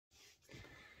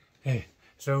Hey,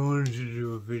 so I wanted to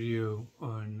do a video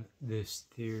on this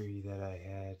theory that I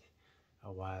had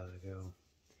a while ago,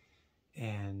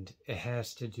 and it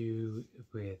has to do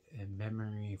with a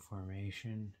memory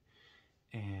formation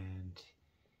and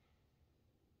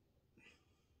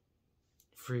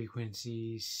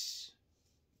frequencies,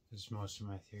 as most of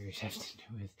my theories have to do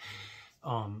with.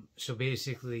 So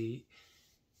basically,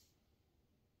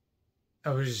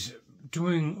 I was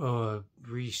doing a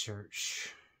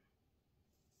research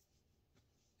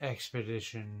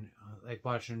expedition, like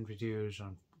watching videos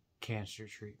on cancer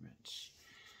treatments,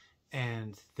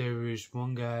 and there was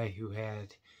one guy who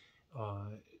had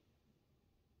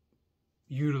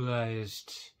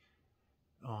utilized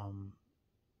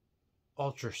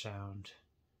ultrasound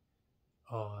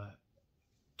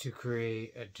to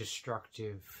create a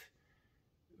destructive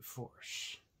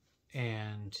force,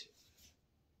 and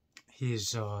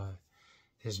his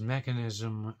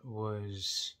mechanism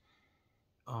was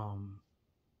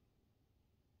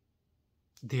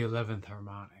the 11th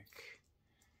harmonic.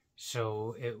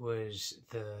 So it was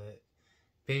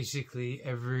basically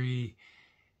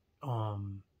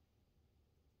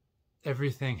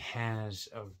everything has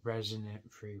a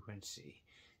resonant frequency,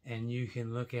 and you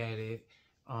can look at it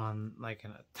on like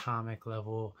an atomic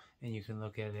level, and you can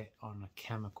look at it on a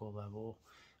chemical level,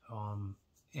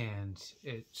 and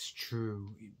it's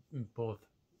true in both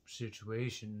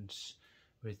situations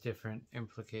with different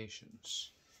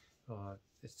implications.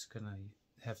 It's gonna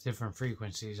have different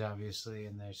frequencies, obviously,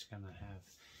 and there's gonna have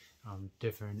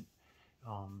different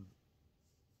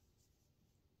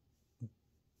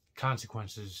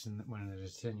consequences when it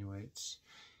attenuates.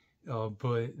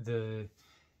 But the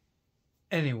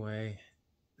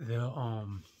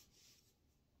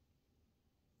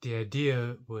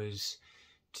idea was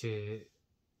to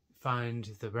find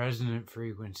the resonant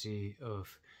frequency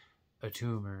of a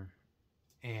tumor,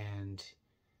 and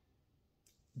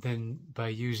then by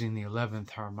using the 11th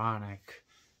harmonic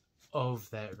of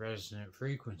that resonant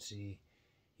frequency,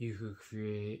 you could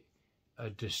create a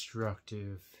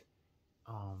destructive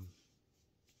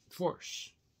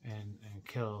force and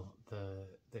kill the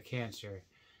cancer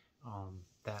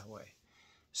that way.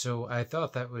 So I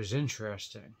thought that was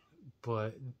interesting,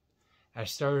 but I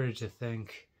started to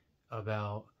think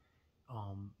about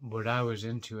what I was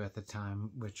into at the time,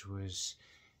 which was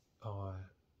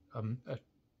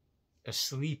a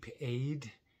sleep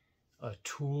aid, a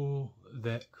tool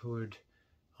that could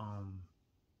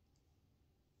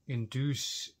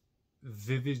induce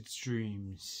vivid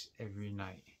dreams every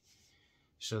night.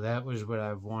 So that was what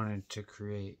I wanted to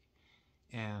create,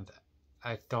 and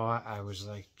I thought I was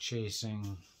like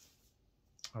chasing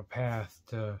a path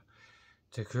to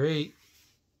create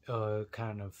a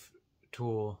kind of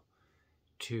tool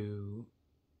to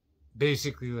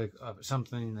basically like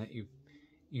something that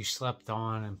you slept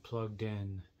on and plugged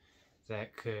in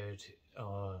that could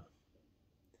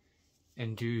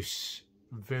induce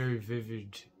very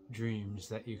vivid dreams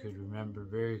that you could remember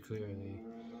very clearly,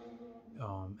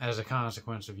 as a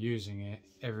consequence of using it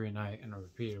every night in a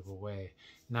repeatable way.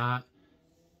 Not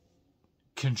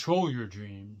control your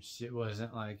dreams. It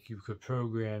wasn't like you could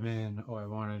program in, oh, I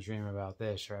want to dream about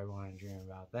this, or I want to dream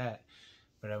about that,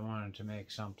 but I wanted to make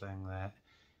something that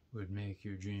would make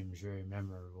your dreams very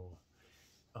memorable,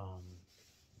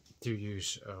 through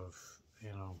use of,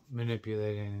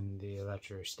 manipulating the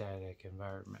electrostatic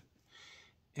environment.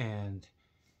 And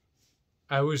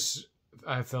I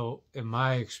felt in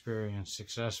my experience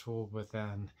successful, but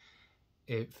then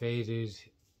it faded.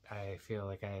 I feel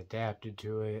like I adapted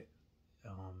to it,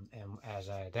 and as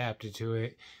I adapted to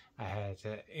it, I had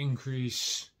to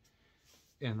increase,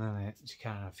 and then it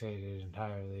kind of faded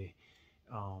entirely.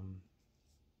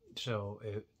 So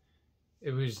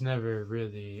it was never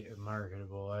really a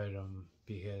marketable item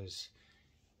because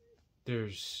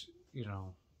there's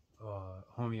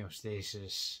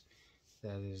homeostasis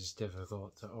that is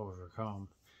difficult to overcome,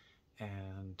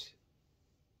 and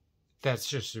that's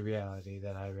just the reality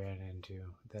that I ran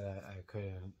into, that I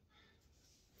couldn't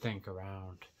think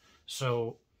around.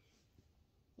 So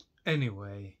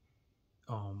anyway,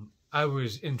 I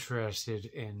was interested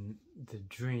in the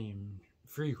dream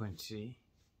frequency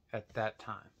at that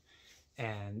time,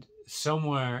 and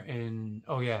somewhere in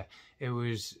it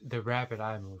was the rapid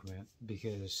eye movement,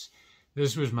 because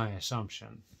this was my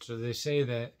assumption. So they say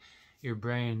that your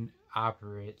brain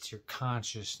operates, your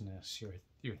consciousness,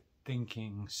 your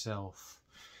thinking self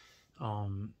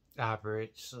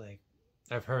operates like,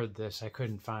 I've heard this, I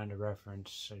couldn't find a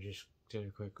reference, I just did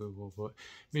a quick Google, but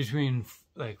between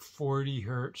like 40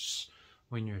 hertz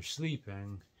when you're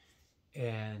sleeping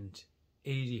and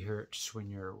 80 hertz when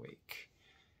you're awake.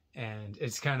 And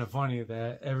it's kind of funny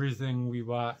that everything we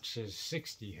watch is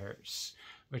 60 hertz,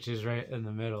 which is right in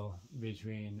the middle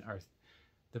between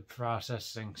the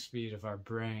processing speed of our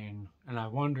brain. And I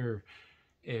wonder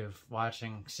if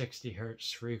watching 60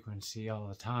 hertz frequency all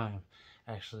the time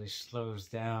actually slows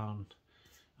down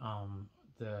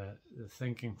the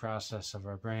thinking process of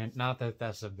our brain. Not that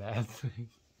that's a bad thing,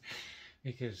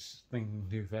 because thinking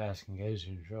too fast can get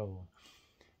you in trouble.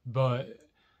 But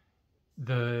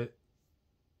the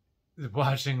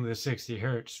watching the 60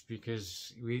 hertz,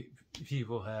 because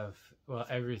people have, well,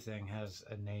 everything has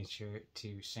a nature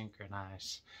to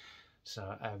synchronize.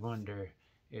 So I wonder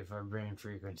if our brain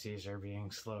frequencies are being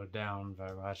slowed down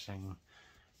by watching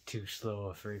too slow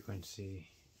a frequency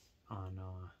on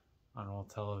old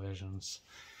televisions.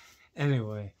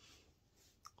 Anyway,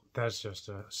 that's just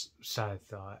a side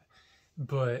thought.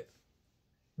 But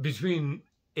between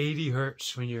 80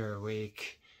 hertz when you're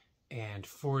awake and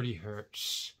 40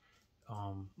 hertz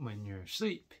when you're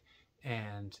asleep.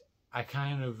 And I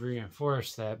kind of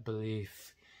reinforced that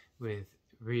belief with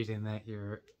reading that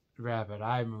your rapid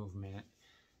eye movement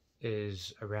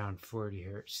is around 40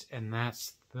 hertz. And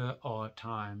that's the all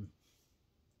time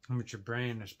in which your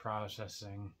brain is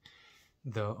processing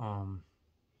the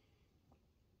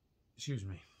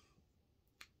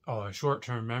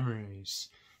short-term memories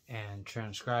and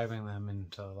transcribing them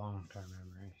into long-term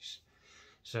memories.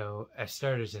 So I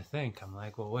started to think, I'm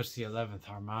like, well, what's the 11th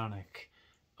harmonic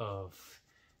of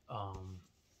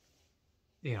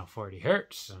 40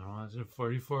 hertz? And it's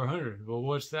 4400. Well,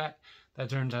 what's that? That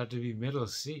turns out to be middle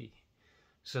C.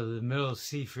 So the middle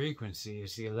C frequency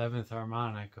is the 11th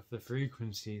harmonic of the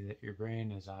frequency that your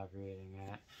brain is operating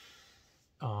at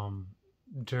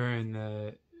during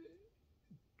the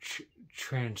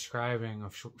transcribing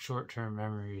of short-term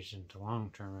memories into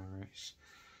long-term memories.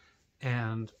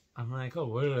 And I'm like, oh,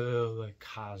 what are the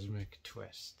cosmic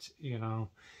twists,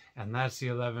 And that's the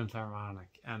 11th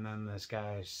harmonic. And then this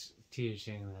guy's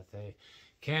teaching that the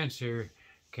cancer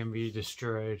can be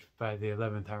destroyed by the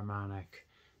 11th harmonic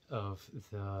of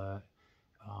the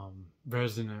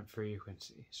resonant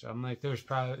frequency. So I'm like,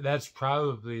 that's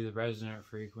probably the resonant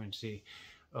frequency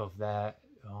of that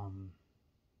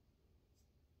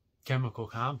chemical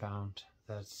compound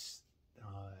that's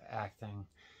acting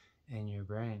in your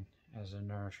brain as a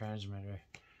neurotransmitter,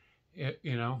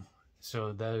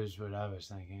 so that is what I was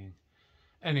thinking.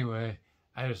 Anyway,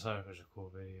 I just thought it was a cool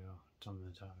video,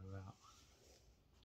 something to talk about.